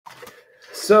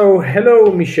So,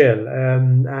 hello, Michelle.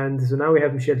 And so now we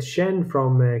have Michelle Shen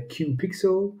from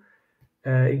QPixel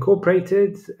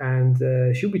Incorporated,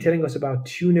 and she'll be telling us about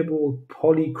tunable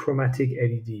polychromatic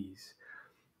LEDs.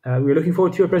 We're looking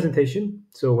forward to your presentation.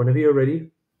 So, whenever you're ready,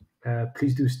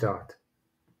 please do start.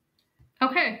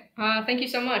 Okay, thank you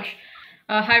so much.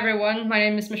 Hi everyone, my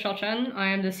name is Michelle Chen. I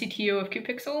am the CTO of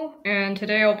QPixel, and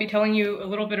today I'll be telling you a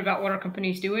little bit about what our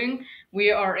company is doing.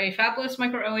 We are a fabless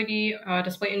micro-LED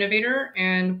display innovator,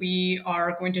 and we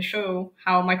are going to show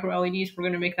how micro-LEDs we're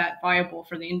going to make that viable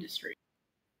for the industry.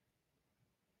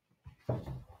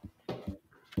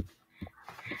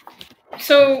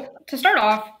 So to start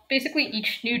off, basically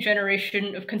each new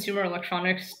generation of consumer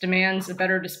electronics demands a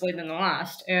better display than the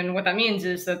last. And what that means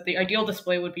is that the ideal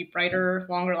display would be brighter,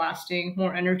 longer lasting,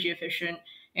 more energy efficient,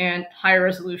 and higher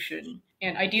resolution,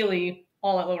 and ideally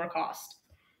all at lower cost.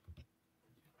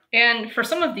 And for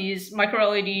some of these,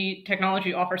 micro-LED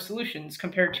technology offers solutions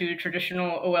compared to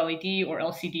traditional OLED or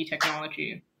LCD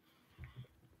technology.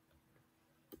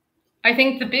 I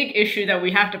think the big issue that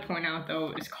we have to point out,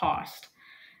 though, is cost.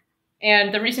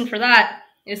 And the reason for that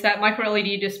is that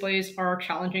micro-LED displays are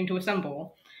challenging to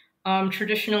assemble.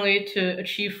 Traditionally, to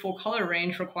achieve full color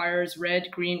range requires red,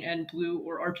 green, and blue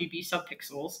or RGB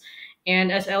subpixels.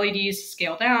 And as LEDs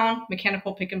scale down,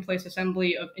 mechanical pick-and-place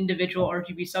assembly of individual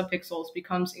RGB subpixels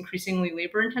becomes increasingly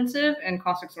labor-intensive and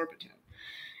cost-exorbitant.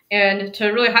 And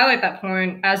to really highlight that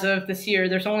point, as of this year,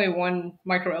 there's only one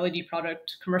micro LED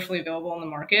product commercially available on the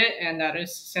market, and that is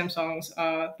Samsung's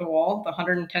The Wall, the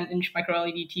 110-inch micro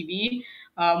LED TV,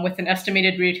 with an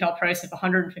estimated retail price of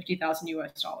 150,000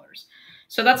 US dollars.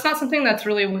 So that's not something that's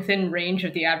really within range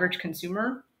of the average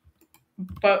consumer.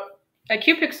 But at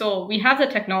QPixel, we have the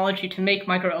technology to make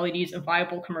micro LEDs a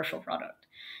viable commercial product.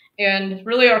 And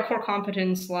really, our core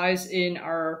competence lies in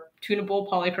our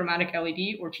Tunable-Polychromatic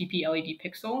LED, or TP-LED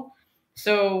pixel.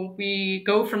 So we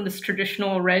go from this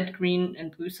traditional red, green,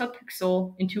 and blue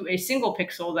subpixel into a single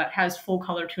pixel that has full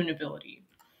color tunability.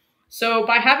 So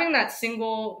by having that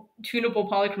single tunable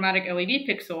polychromatic LED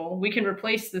pixel, we can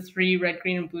replace the three red,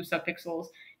 green, and blue subpixels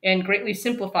and greatly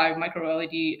simplify micro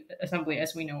LED assembly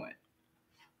as we know it.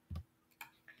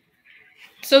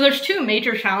 So there's two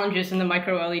major challenges in the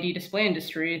micro LED display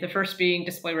industry, the first being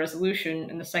display resolution,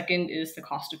 and the second is the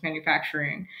cost of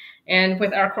manufacturing. And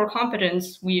with our core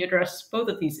competence, we address both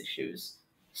of these issues.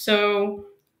 So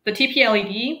the TP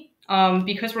LED,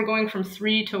 because we're going from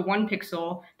 3 to 1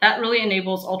 pixel, that really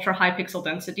enables ultra high pixel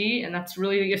density, and that's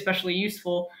really especially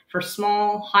useful for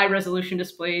small, high resolution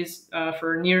displays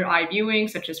for near eye viewing,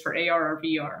 such as for AR or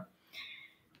VR.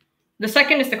 The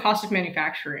second is the cost of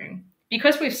manufacturing.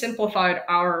 Because we've simplified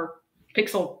our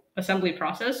pixel assembly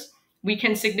process, we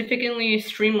can significantly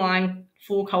streamline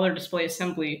full color display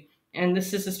assembly. And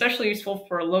this is especially useful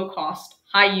for low cost,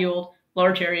 high yield,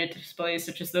 large area displays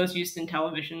such as those used in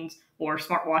televisions or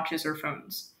smartwatches or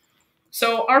phones.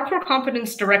 So our core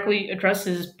competence directly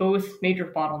addresses both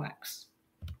major bottlenecks.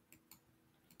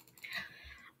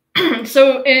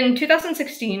 So in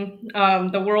 2016,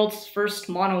 the world's first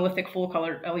monolithic full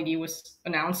color LED was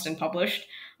announced and published.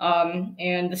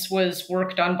 And this was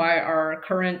work done by our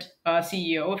current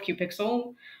CEO of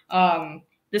QPixel.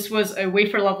 This was a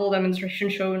wafer level demonstration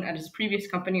shown at his previous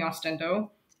company, Ostendo.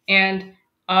 And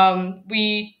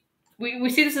we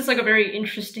see this as like a very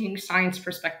interesting science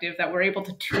perspective that we're able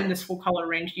to tune this full color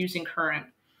range using current.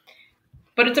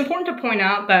 But it's important to point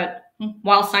out that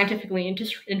while scientifically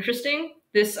interesting,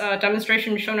 this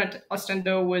demonstration shown at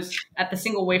Ostendo was at the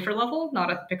single wafer level,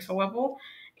 not at the pixel level.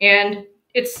 And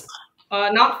it's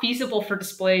not feasible for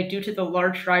display due to the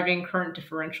large driving current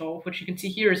differential, which you can see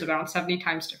here is about 70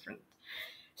 times different.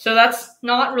 So that's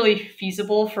not really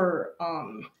feasible for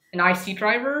an IC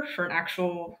driver for an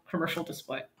actual commercial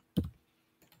display.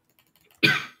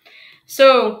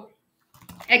 So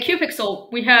at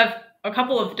QPixel, we have a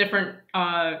couple of different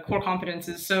core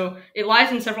competences. So it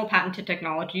lies in several patented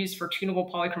technologies for tunable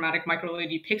polychromatic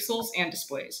micro-LED pixels and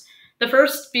displays. The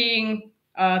first being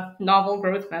a novel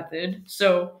growth method.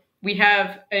 So we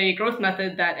have a growth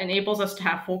method that enables us to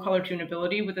have full color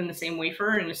tunability within the same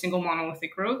wafer in a single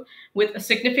monolithic growth with a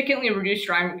significantly reduced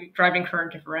driving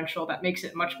current differential that makes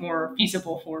it much more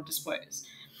feasible for displays.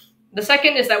 The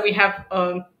second is that we have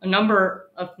a number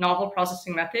of novel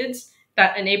processing methods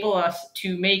that enable us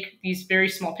to make these very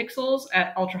small pixels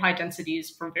at ultra high densities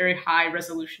for very high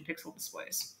resolution pixel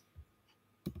displays.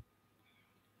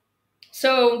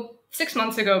 So 6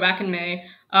 months ago, back in May,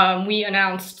 we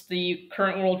announced the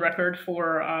current world record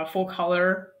for full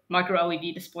color micro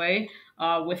LED display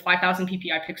with 5,000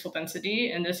 ppi pixel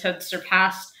density, and this had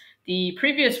surpassed the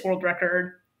previous world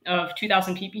record of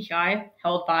 2,000 ppi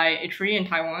held by Itri in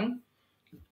Taiwan.